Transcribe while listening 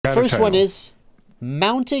First one is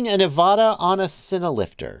mounting an Avata on a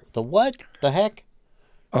Cinelifter. The what? The heck?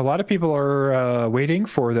 A lot of people are waiting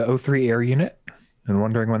for the O3 air unit and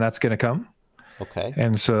wondering when that's going to come. Okay.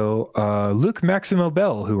 And so Luke Maximo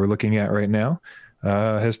Bell, who we're looking at right now,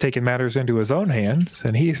 has taken matters into his own hands,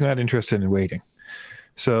 and he's not interested in waiting.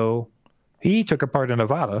 So he took apart an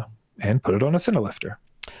Avata and put it on a Cinelifter.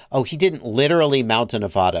 Oh, he didn't literally mount an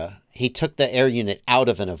Avata. He took the air unit out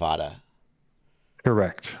of an Avata.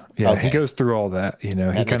 Correct. Yeah, okay. He goes through all that. You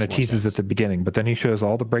know, he kind of teases at the beginning, but then he shows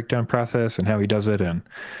all the breakdown process and how he does it. And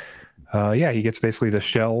yeah, he gets basically the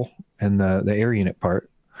shell and the air unit part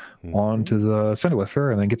onto the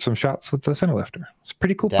Cinelifter, and then get some shots with the Cinelifter. It's a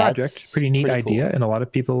pretty cool project, pretty neat idea, and a lot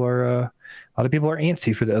of people are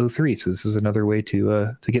antsy for the O3. So this is another way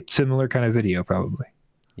to get similar kind of video, probably.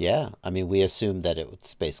 Yeah, I mean, we assumed that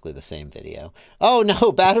it's basically the same video. Oh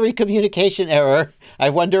no, battery communication error. I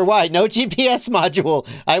wonder why. No GPS module.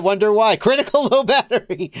 I wonder why. Critical low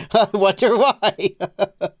battery. I wonder why.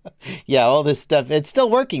 Yeah, all this stuff. It's still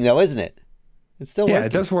working though, isn't it? It's still working. Yeah,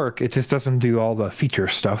 it does work. It just doesn't do all the feature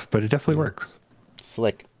stuff, but it definitely works.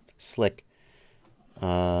 Slick.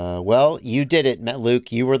 Well, you did it,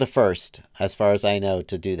 Luke. You were the first, as far as I know,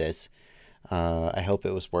 to do this. I hope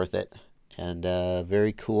it was worth it. And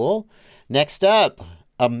very cool. Next up,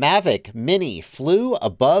 a Mavic Mini flew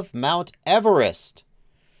above Mount Everest.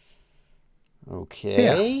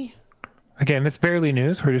 Okay. Yeah. Again, it's barely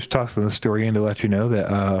news. We're just tossing the story in to let you know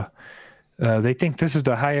that they think this is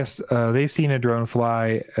the highest they've seen a drone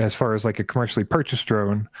fly as far as like a commercially purchased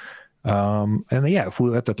drone. And yeah, it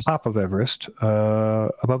flew at the top of Everest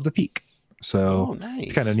above the peak. So nice.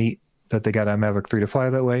 It's kind of neat that they got a Mavic 3 to fly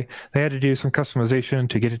that way. They had to do some customization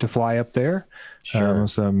to get it to fly up there. Sure.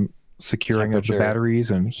 Some securing of the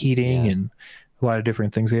batteries and heating and a lot of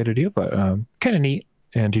different things they had to do, but kind of neat.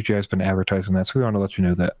 And DJI has been advertising that, so we want to let you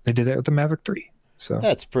know that they did that with the Mavic 3. So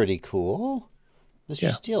that's pretty cool.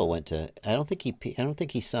 Mr. Steele went to. I don't think he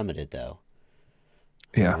summited though.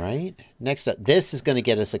 Yeah. All right. Next up, this is going to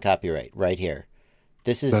get us a copyright right here.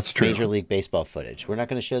 This is Major League Baseball footage. We're not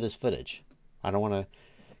going to show this footage. I don't want to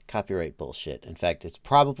copyright bullshit. In fact, it's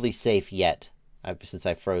probably safe yet, since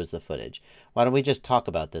I froze the footage. Why don't we just talk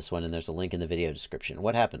about this one? And there's a link in the video description.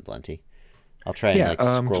 What happened, Blunty? I'll try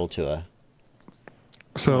and scroll to a.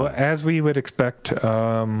 So as we would expect,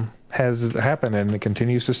 has happened, and it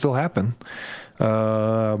continues to still happen.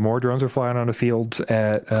 More drones are flying on the fields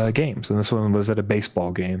at games, and this one was at a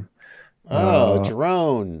baseball game. Oh,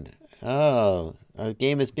 drone! Oh, a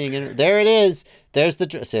game is being there. It is. There's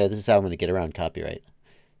the. So this is how I'm going to get around copyright.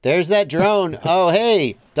 There's that drone. Oh,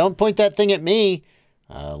 hey! Don't point that thing at me.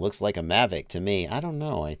 Looks like a Mavic to me. I don't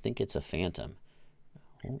know. I think it's a Phantom.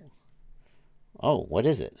 Oh, what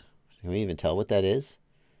is it? Can we even tell what that is?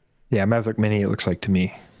 Yeah, Mavic Mini, it looks like to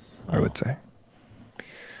me, I would say.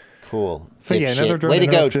 Cool. So yeah, another drone way to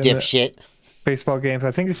go, dipshit. Baseball games.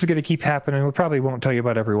 I think this is going to keep happening. We probably won't tell you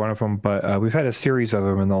about every one of them, but we've had a series of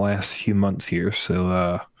them in the last few months here.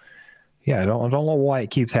 So yeah, I don't know why it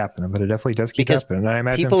keeps happening, but it definitely does keep happening. And I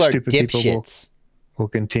imagine stupid people will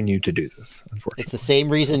continue to do this, unfortunately. It's the same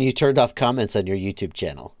reason you turned off comments on your YouTube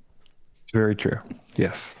channel. It's very true.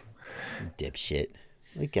 Yes. Dipshit.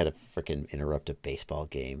 We gotta freaking interrupt a baseball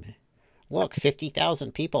game. Look,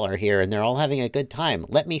 50,000 people are here and they're all having a good time.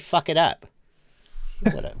 Let me fuck it up.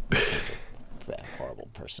 What a horrible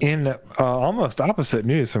person. In almost opposite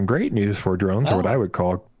news, some great news for drones, or what I would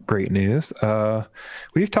call great news.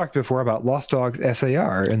 We've talked before about Lost Dogs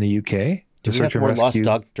SAR in the UK. Do we have more Lost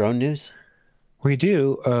Dog drone news? We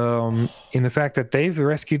do, in the fact that they've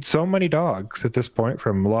rescued so many dogs at this point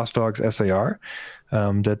from Lost Dogs SAR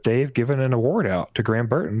that they've given an award out to Graham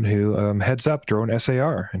Burton, who heads up Drone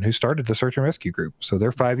SAR and who started the search and rescue group. So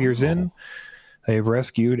they're 5 years in. They've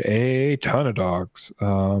rescued a ton of dogs.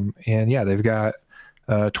 And yeah, they've got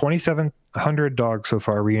 2,700 dogs so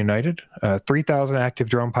far reunited, 3,000 active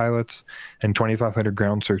drone pilots, and 2,500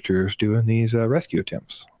 ground searchers doing these rescue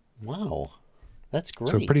attempts. Wow, that's great.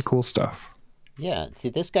 So pretty cool stuff. Yeah, see,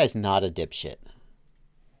 this guy's not a dipshit.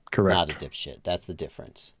 Correct. Not a dipshit. That's the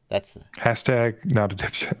difference. That's the hashtag not a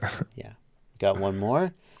dipshit. Yeah. Got one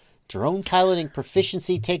more. Drone piloting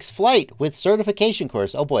proficiency takes flight with certification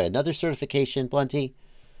course. Oh boy, another certification, Blunty.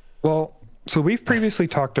 Well, so we've previously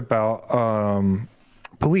talked about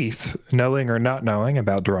police, knowing or not knowing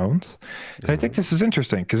about drones. And I think this is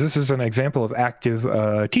interesting because this is an example of active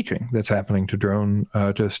teaching that's happening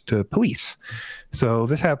to just to police. So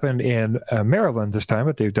this happened in Maryland this time,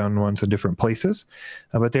 but they've done ones in different places.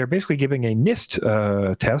 But they're basically giving a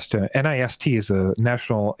NIST test. NIST is a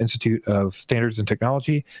National Institute of Standards and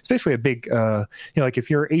Technology. It's basically a big, like if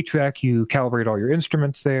you're HVAC, you calibrate all your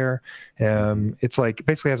instruments there. It's like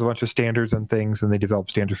basically has a bunch of standards and things, and they develop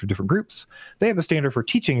standards for different groups. They have a standard for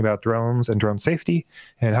teaching about drones and drone safety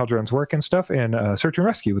and how drones work and stuff, and search and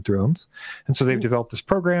rescue with drones. And so they've developed this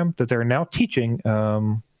program that they're now teaching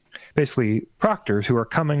basically proctors who are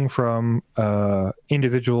coming from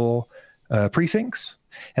individual precincts.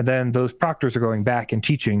 And then those proctors are going back and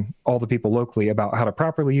teaching all the people locally about how to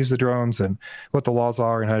properly use the drones and what the laws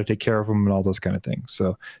are and how to take care of them and all those kind of things.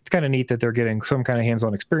 So it's kind of neat that they're getting some kind of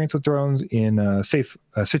hands-on experience with drones in safe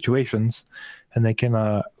situations, and they can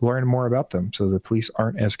learn more about them so the police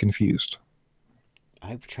aren't as confused.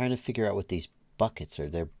 I'm trying to figure out what these buckets are.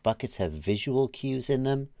 Their buckets have visual cues in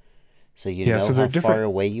them, so you know how far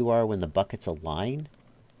away you are when the buckets align?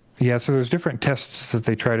 Yeah, so there's different tests that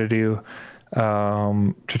they try to do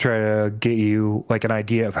to try to get you like an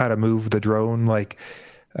idea of how to move the drone, like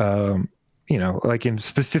like in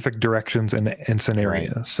specific directions and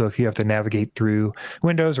scenarios. Right. So if you have to navigate through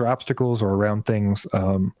windows or obstacles or around things,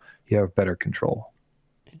 you have better control.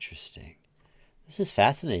 Interesting. This is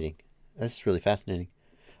fascinating. This is really fascinating.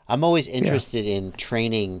 I'm always interested in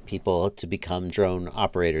training people to become drone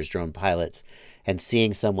operators, drone pilots, and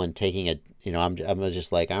seeing someone taking I'm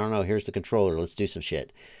just like, I don't know, here's the controller, let's do some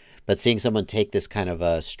shit. But seeing someone take this kind of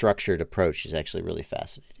a structured approach is actually really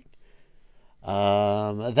fascinating.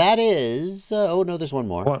 That is... oh, no, there's one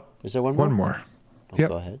more. Is there one more? One more. Oh, yep.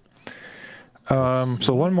 Go ahead.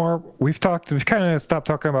 So one more. We've kind of stopped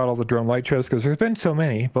talking about all the drone light shows because there's been so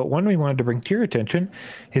many. But one we wanted to bring to your attention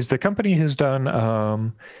is the company who's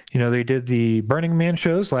done, they did the Burning Man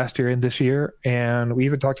shows last year and this year. And we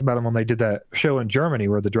even talked about them when they did that show in Germany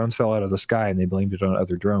where the drones fell out of the sky and they blamed it on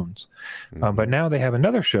other drones. But now they have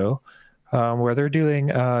another show where they're doing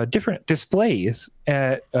different displays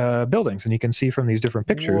at buildings, and you can see from these different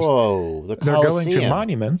pictures. Whoa, the they're going to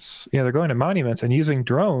monuments. Yeah, they're going to monuments and using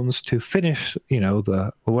drones to finish,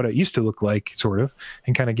 what it used to look like, sort of,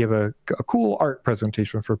 and kind of give a cool art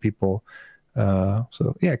presentation for people.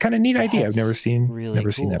 So yeah, kind of neat idea. I've never seen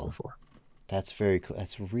that before. That's very cool.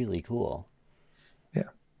 That's really cool. Yeah,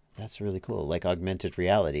 that's really cool. Like augmented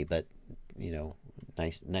reality, but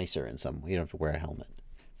nicer in some. You don't have to wear a helmet,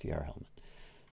 VR helmet.